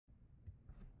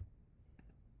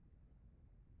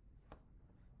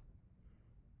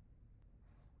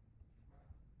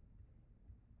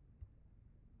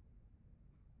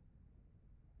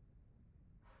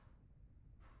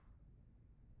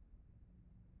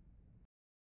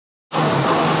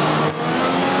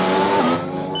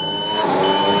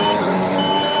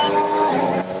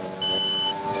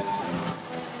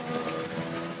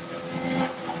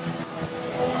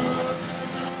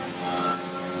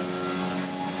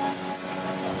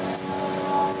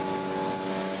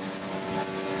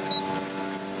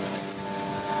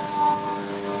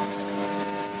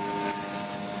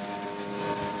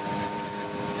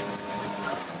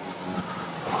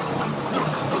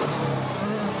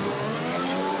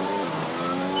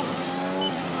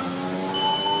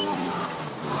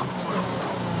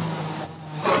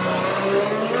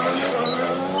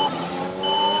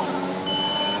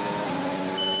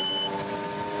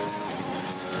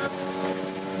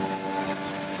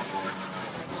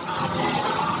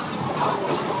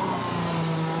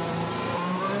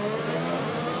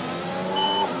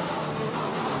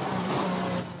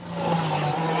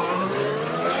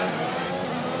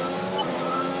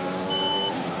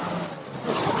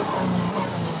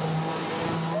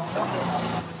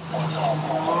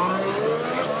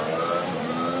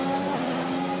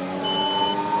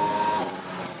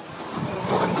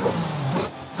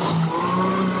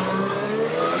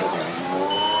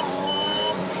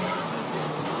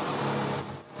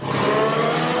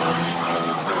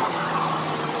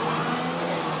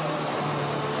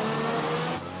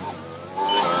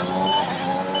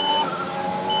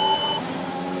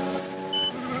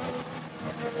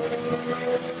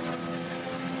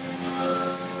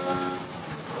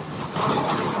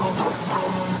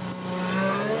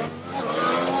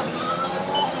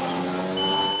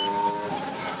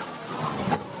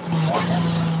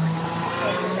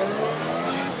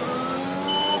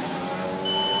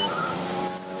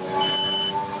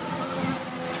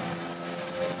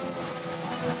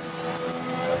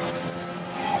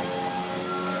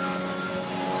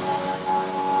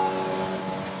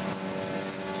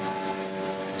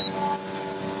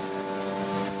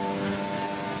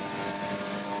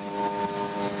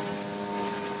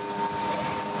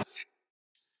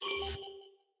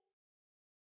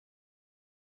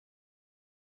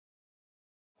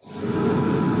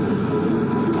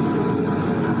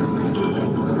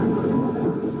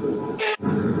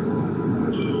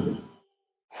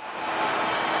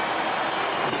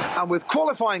with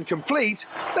qualifying complete,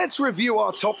 let's review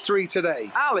our top three today.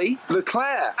 Ali,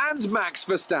 Leclerc and Max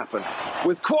Verstappen.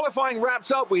 With qualifying wrapped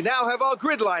up, we now have our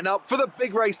grid lineup for the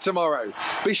big race tomorrow.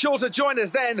 Be sure to join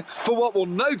us then for what will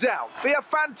no doubt be a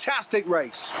fantastic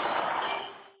race.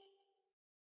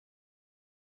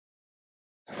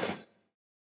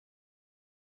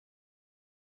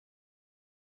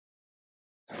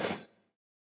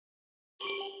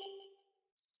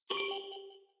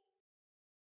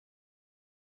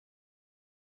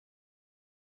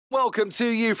 Welcome to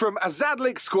you from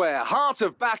Azadlik Square, heart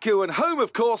of Baku and home,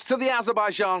 of course, to the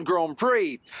Azerbaijan Grand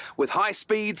Prix. With high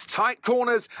speeds, tight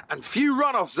corners and few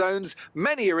runoff zones,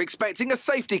 many are expecting a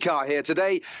safety car here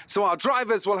today, so our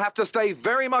drivers will have to stay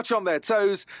very much on their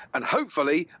toes and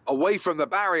hopefully away from the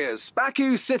barriers.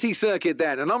 Baku City Circuit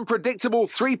then, an unpredictable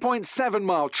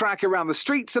 3.7-mile track around the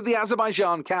streets of the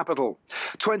Azerbaijan capital.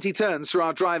 20 turns for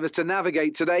our drivers to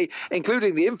navigate today,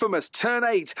 including the infamous Turn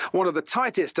 8, one of the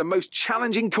tightest and most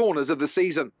challenging corners of the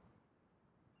season.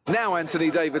 Now,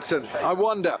 Anthony Davidson, I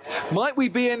wonder, might we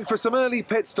be in for some early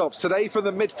pit stops today from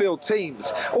the midfield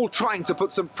teams, all trying to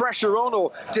put some pressure on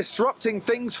or disrupting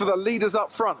things for the leaders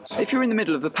up front? If you're in the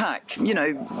middle of the pack, you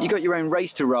got your own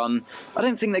race to run. I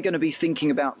don't think they're going to be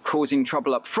thinking about causing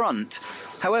trouble up front.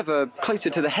 However, closer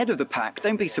to the head of the pack,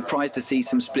 don't be surprised to see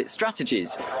some split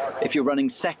strategies. If you're running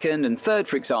second and third,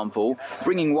 for example,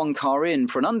 bringing one car in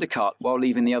for an undercut while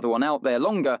leaving the other one out there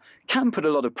longer can put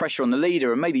a lot of pressure on the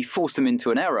leader and maybe force them into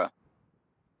an error.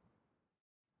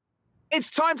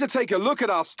 It's time to take a look at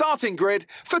our starting grid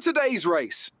for today's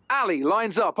race. Ali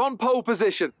lines up on pole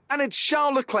position, and it's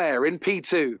Charles Leclerc in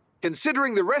P2.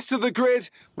 Considering the rest of the grid,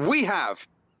 we have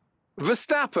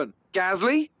Verstappen,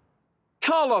 Gasly,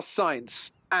 Carlos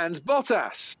Sainz and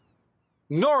Bottas,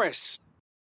 Norris,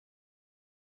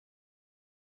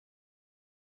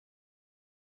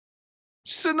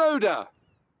 Tsunoda,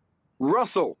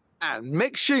 Russell and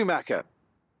Mick Schumacher,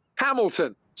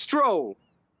 Hamilton, Stroll,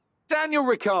 Daniel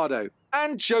Ricciardo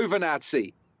and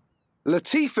Giovinazzi,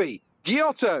 Latifi,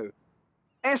 Giotto,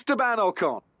 Esteban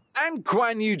Ocon and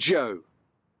Guan Yu Zhou,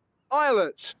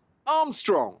 Eilert,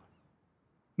 Armstrong,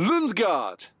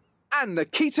 Lundgaard and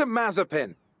Nikita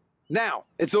Mazepin. Now,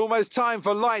 it's almost time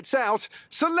for lights out,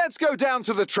 so let's go down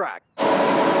to the track.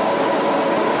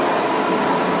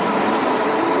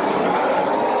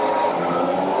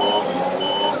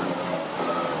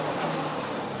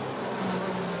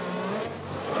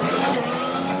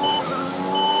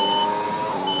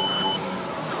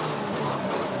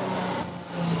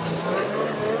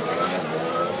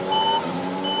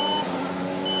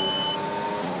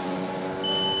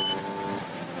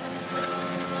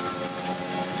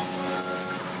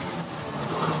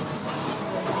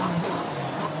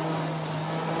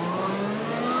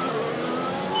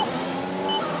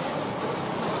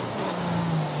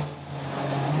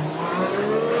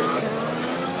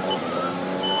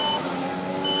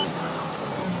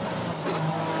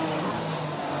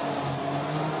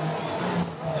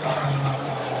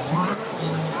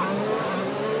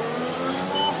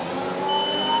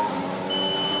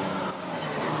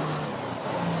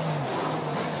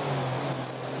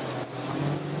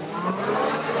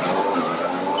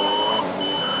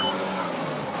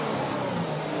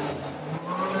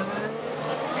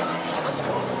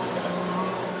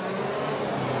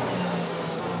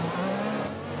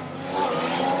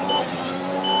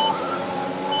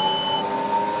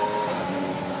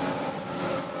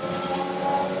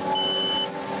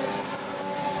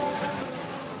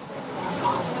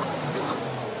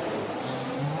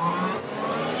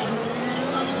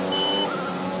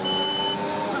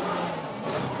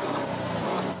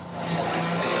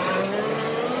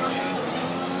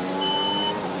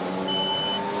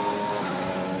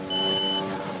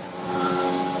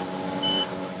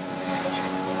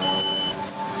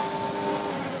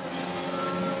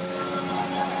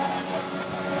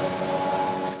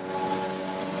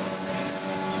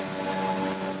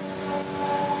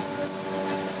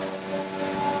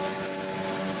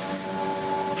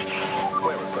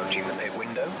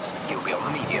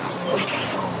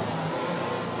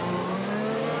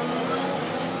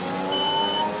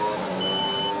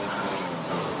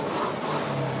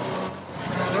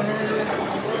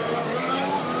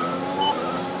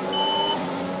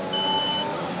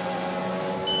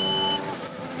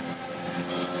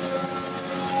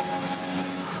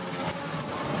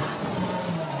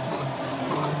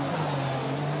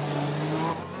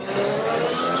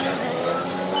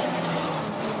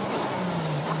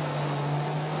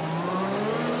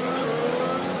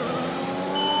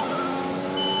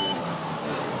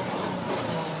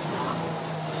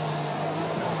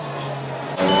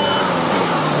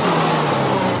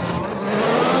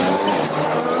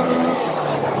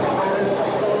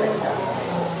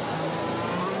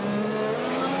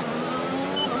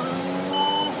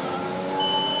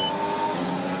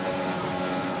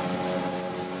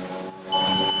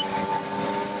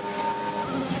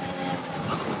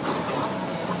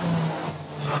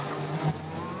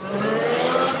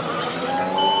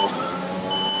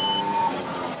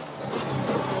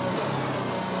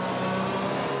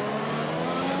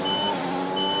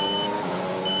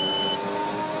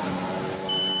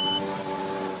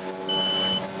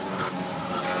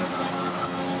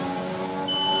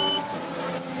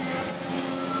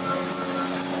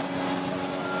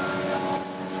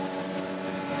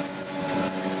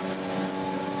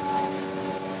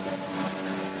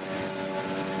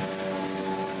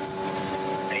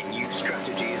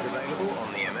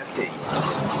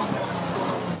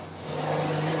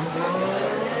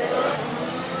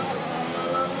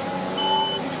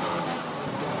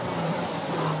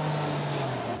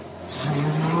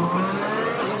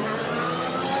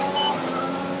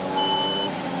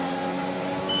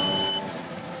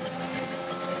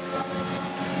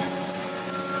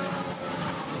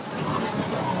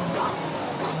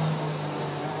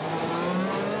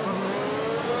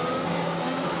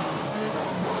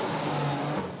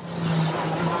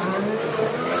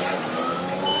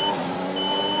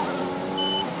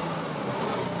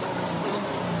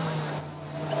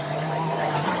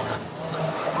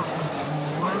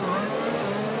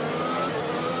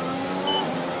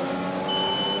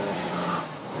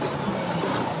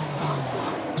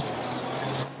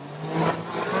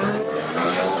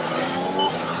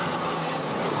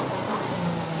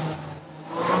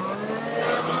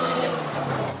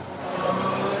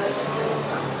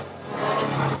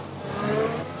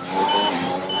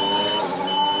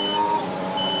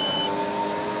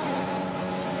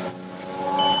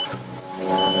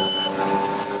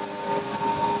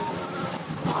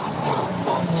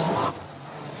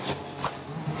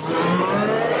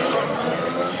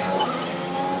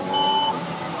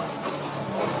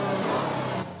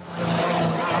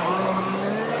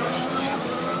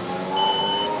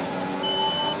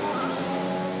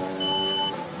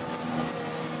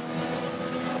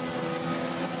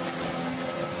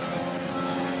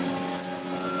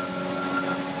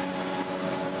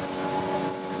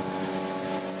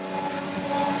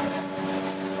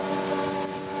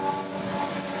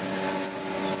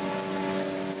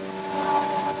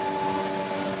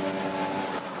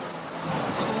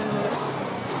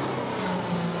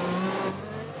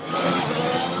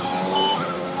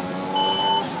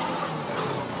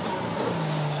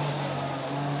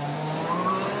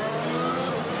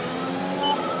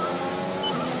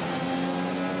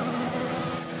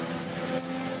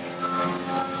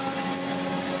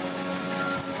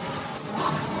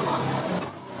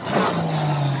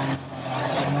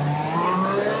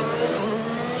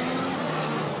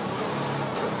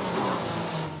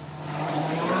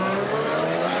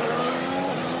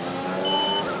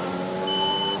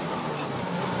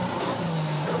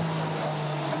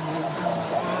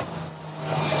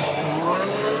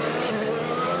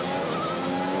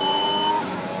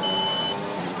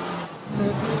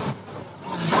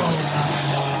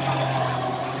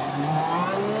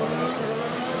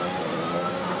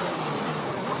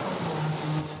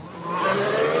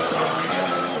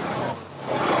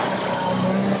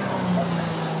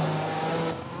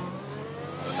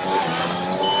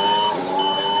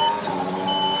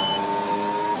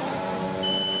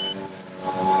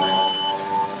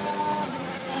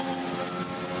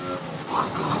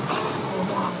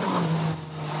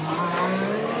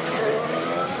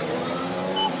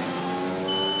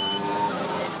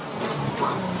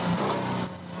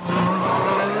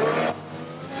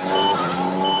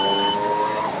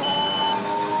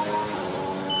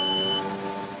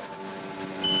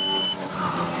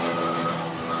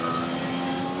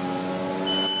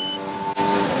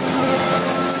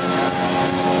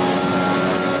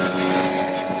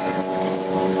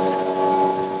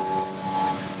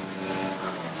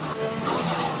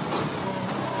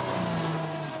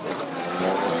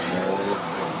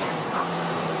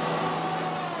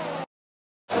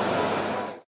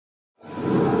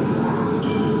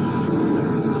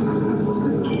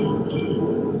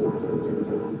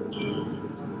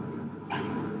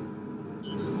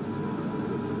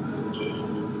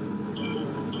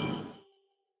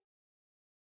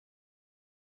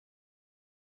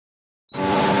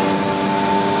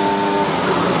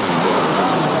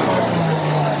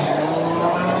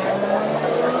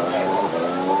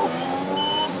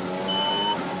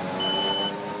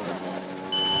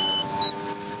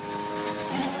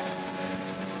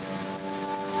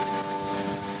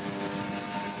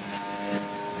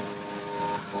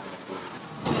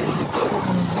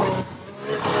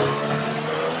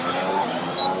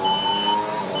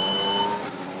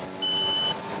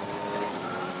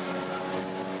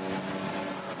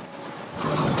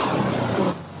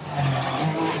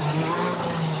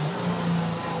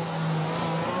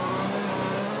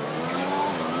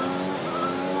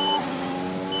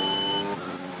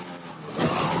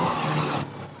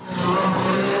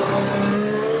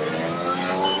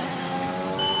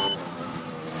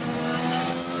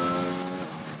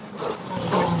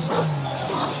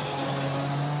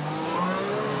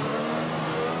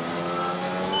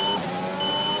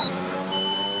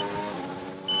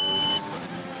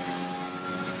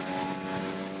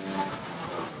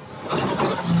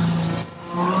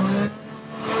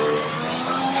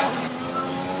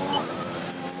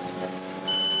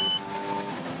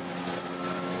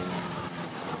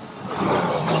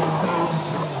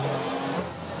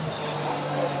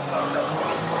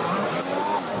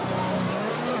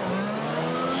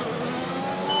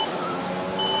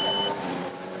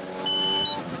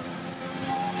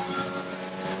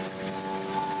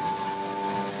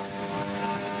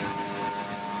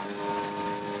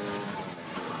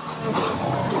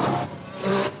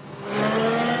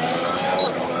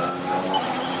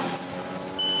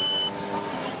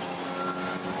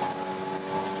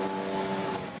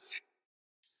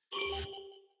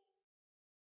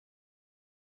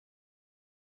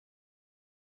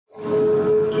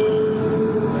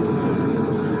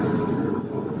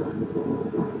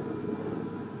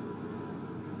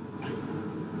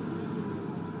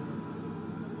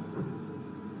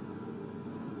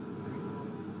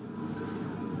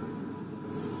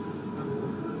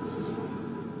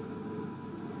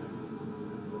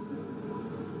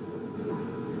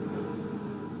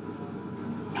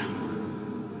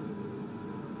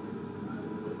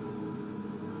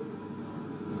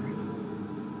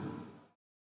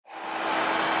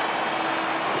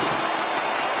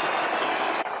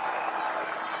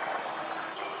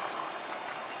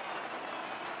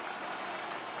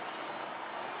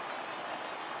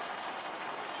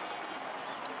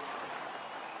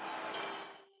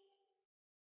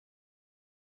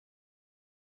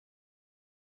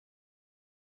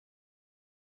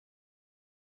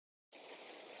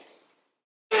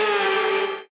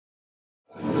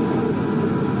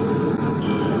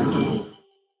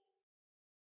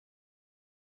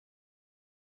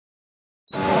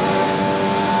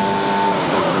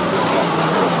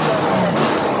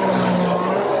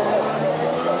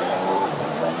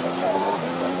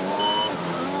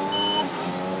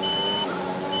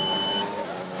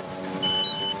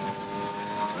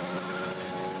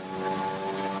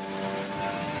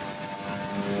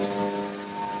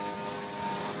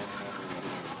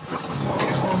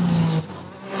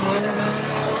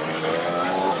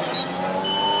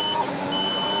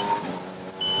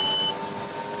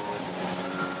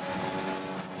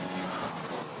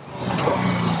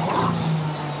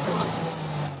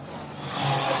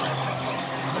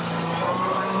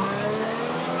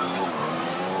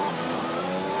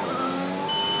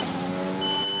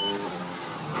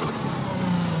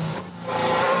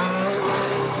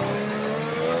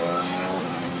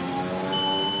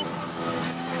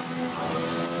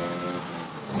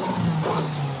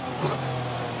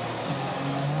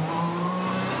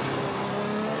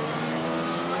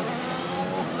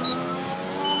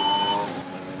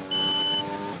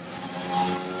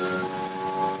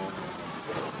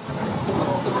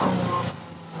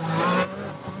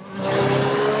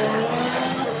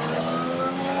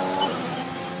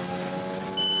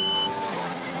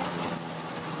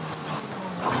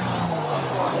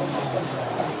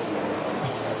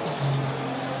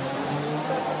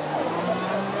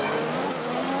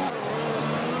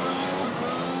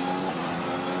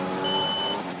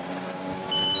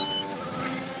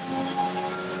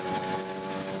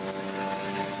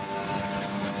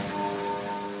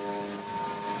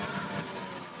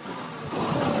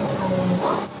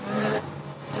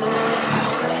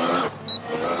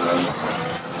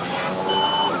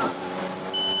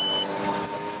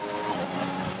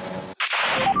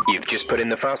 You've just put in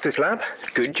the fastest lap?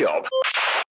 Good job.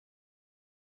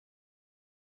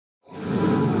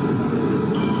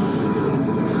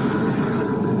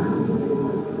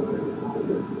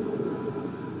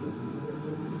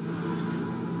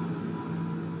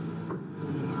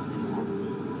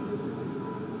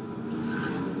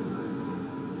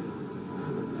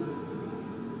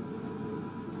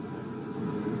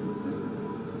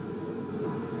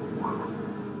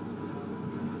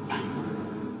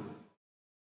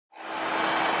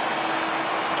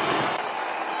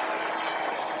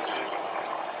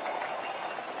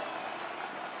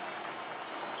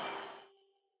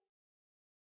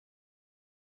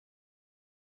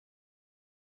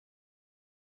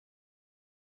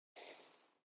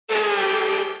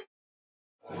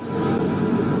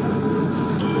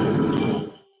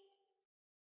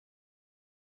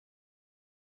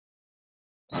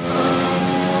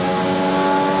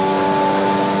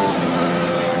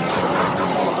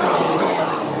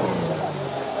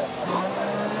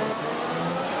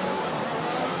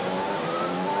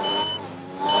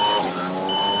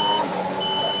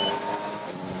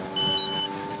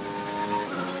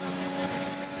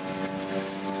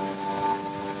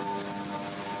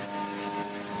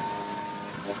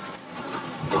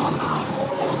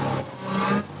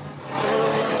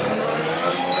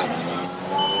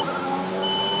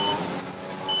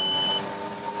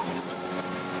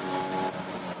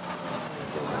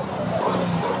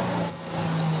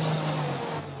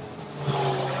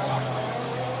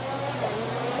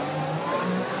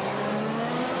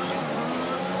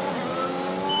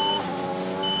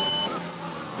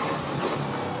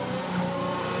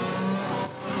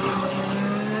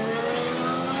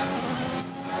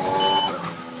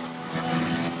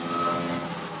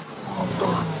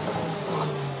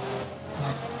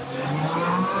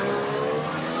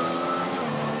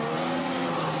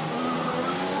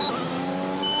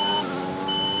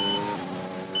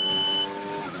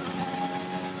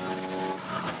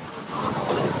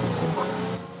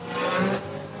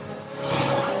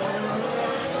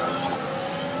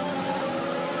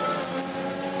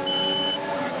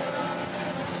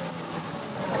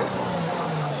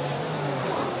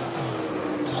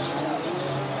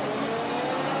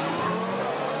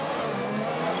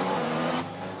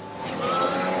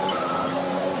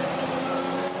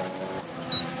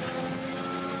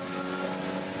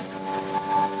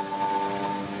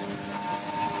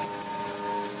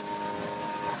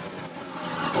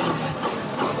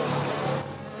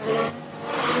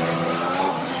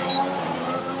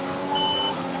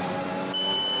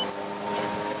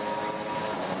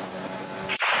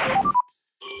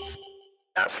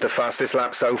 That's the fastest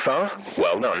lap so far.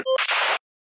 Well done.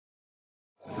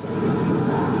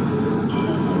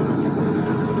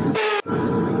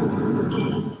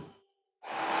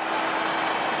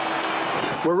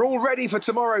 We're all ready for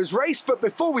tomorrow's race, but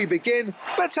before we begin,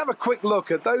 let's have a quick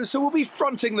look at those who will be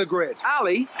fronting the grid.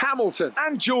 Ali, Hamilton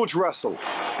and George Russell.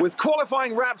 With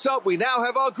qualifying wrapped up, we now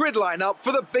have our grid lineup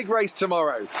for the big race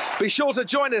tomorrow. Be sure to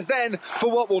join us then for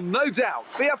what will no doubt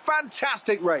be a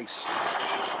fantastic race.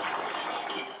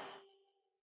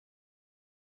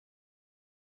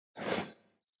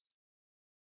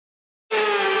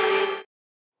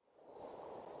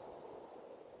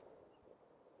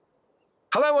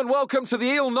 Hello and welcome to the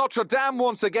Ile Notre Dame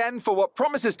once again for what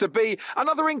promises to be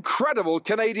another incredible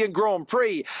Canadian Grand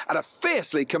Prix at a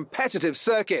fiercely competitive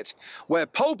circuit, where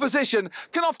pole position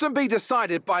can often be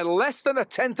decided by less than a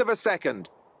tenth of a second.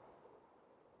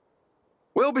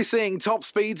 We'll be seeing top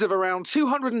speeds of around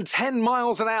 210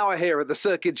 miles an hour here at the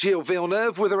Circuit Gilles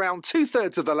Villeneuve, with around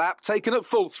two-thirds of the lap taken at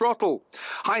full throttle.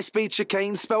 High-speed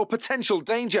chicanes spell potential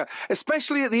danger,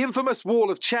 especially at the infamous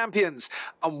Wall of Champions.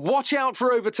 And watch out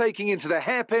for overtaking into the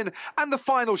hairpin and the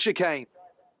final chicane.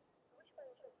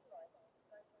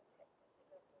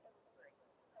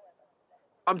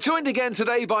 I'm joined again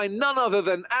today by none other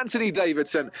than Anthony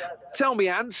Davidson. Tell me,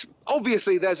 Ant,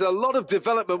 obviously there's a lot of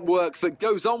development work that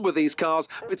goes on with these cars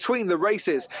between the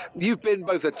races. You've been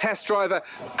both a test driver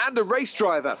and a race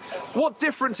driver. What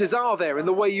differences are there in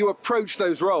the way you approach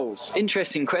those roles?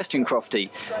 Interesting question, Crofty.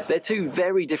 They're two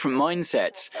very different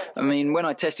mindsets. I mean, when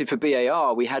I tested for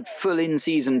BAR, we had full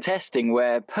in-season testing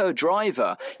where, per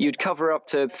driver, you'd cover up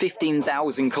to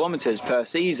 15,000 kilometres per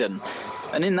season.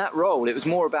 And in that role, it was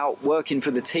more about working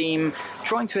for the team,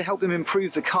 trying to help them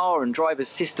improve the car and drive as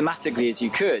systematically as you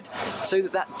could, so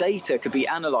that that data could be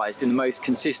analysed in the most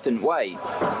consistent way.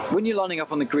 When you're lining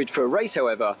up on the grid for a race,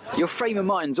 however, your frame of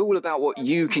mind's all about what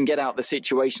you can get out of the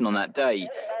situation on that day,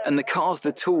 and the car's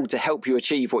the tool to help you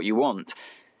achieve what you want.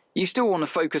 You still want to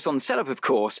focus on setup, of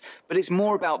course, but it's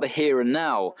more about the here and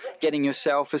now, getting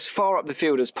yourself as far up the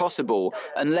field as possible,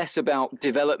 and less about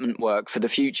development work for the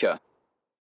future.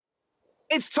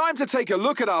 It's time to take a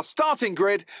look at our starting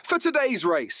grid for today's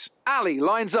race. Ali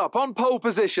lines up on pole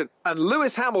position and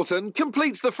Lewis Hamilton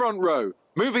completes the front row.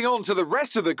 Moving on to the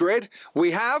rest of the grid,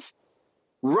 we have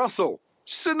Russell,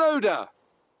 Tsunoda,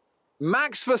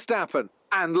 Max Verstappen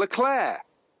and Leclerc,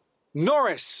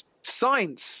 Norris,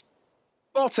 Sainz,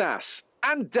 Bottas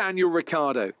and Daniel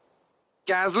Ricciardo,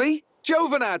 Gasly,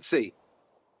 Giovinazzi,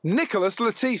 Nicholas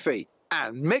Latifi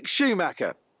and Mick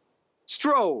Schumacher,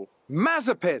 Stroll,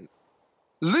 Mazepin,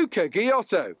 Luca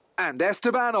Giotto and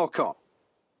Esteban Ocon,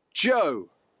 Joe,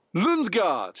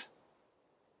 Lundgaard,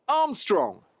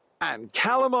 Armstrong and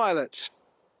Callum Ilott.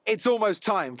 It's almost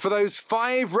time for those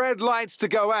 5 red lights to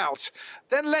go out.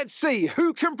 Then let's see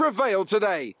who can prevail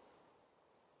today.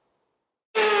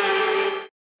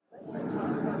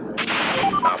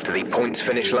 After the points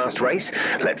finish last race,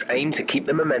 let's aim to keep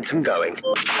the momentum going.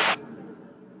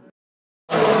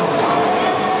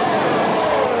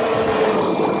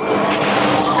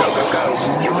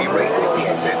 You'll be racing at the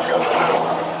exit. Go.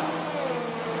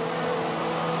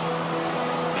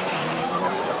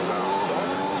 That was our last stop.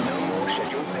 No more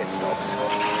scheduled pit stops.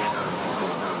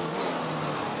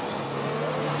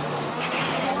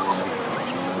 Some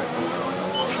information on the Red Bull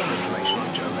driver. Some information on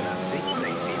Giovinazzi.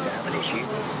 They seem to have an issue.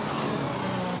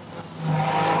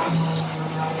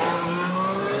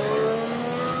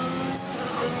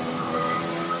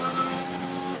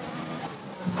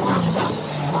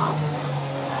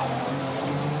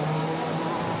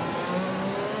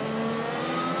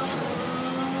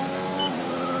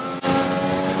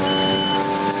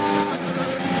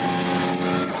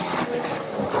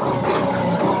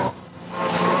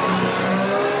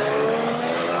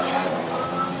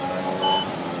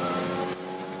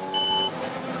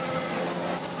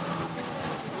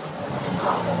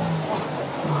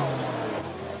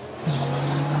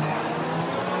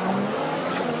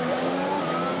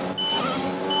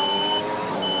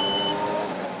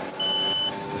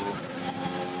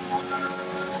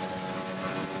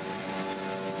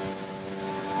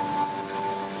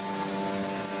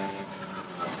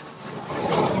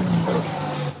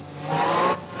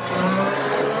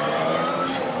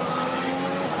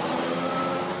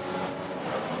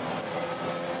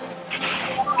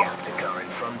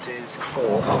 Is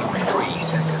 4.3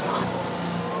 seconds.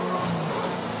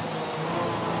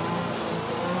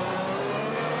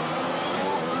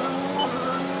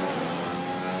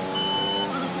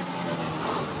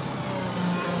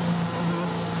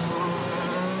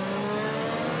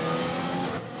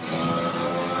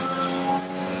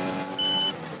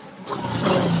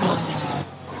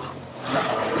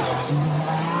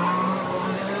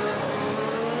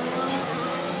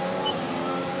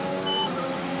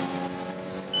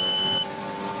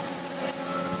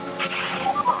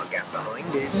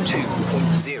 Is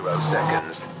 2.0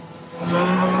 seconds.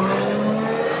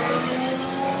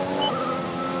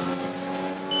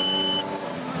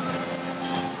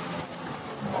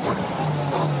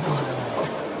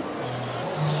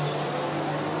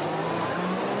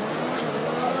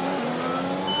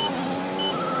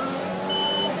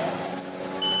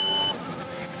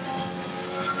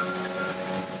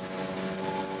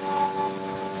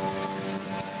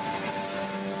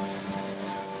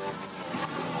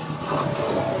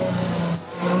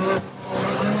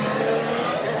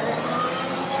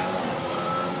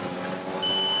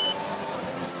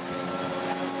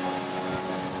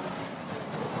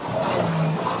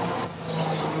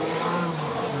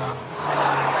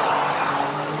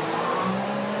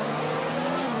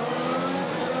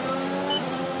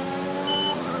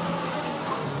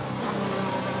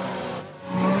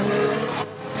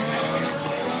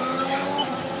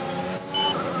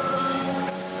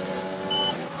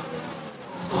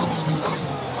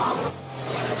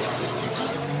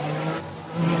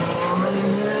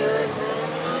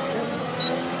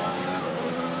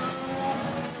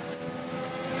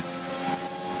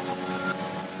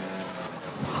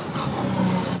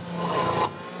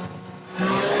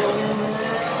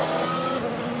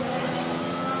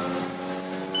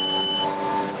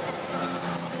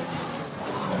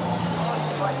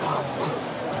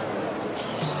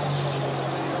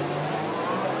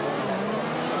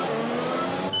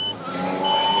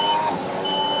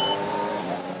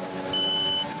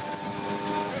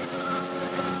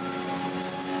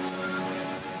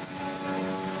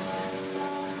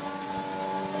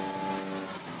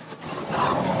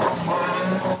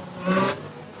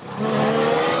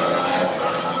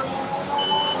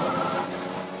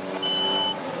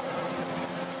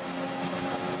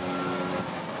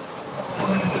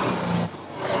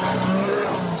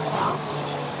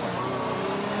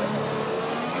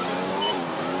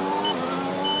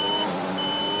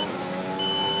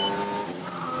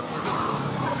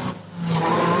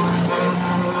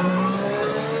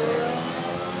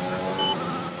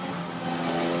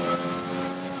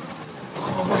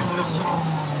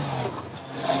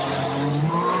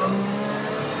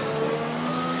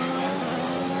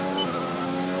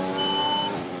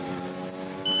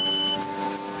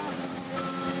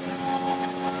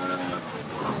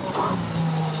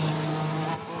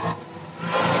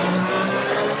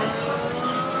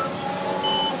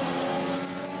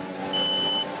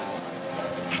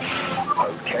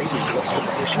 Okay, we've lost the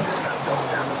position. That's us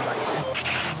down the place.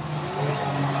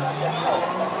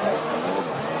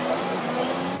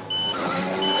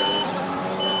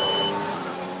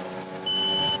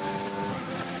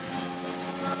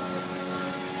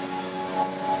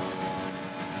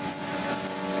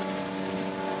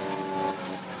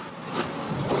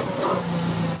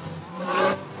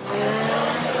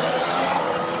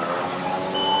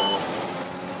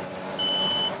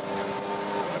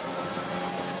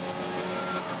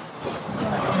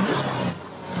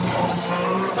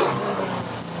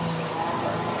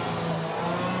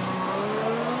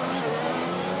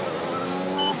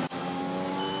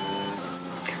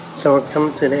 So we're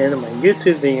coming to the end of my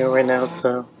YouTube video right now,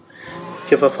 so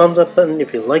give a thumbs up button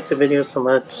if you like the video so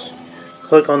much.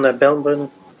 Click on that bell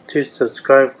button to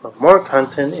subscribe for more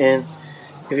content, and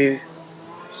if you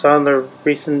saw the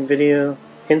recent video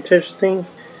interesting,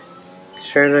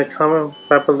 share the comment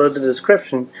right below the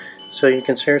description so you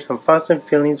can share some positive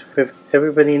feelings with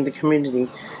everybody in the community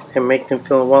and make them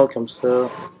feel welcome.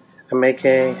 So I'm AK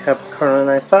Happy Carl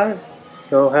 95.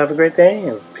 You'll have a great day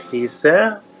and peace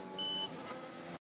out.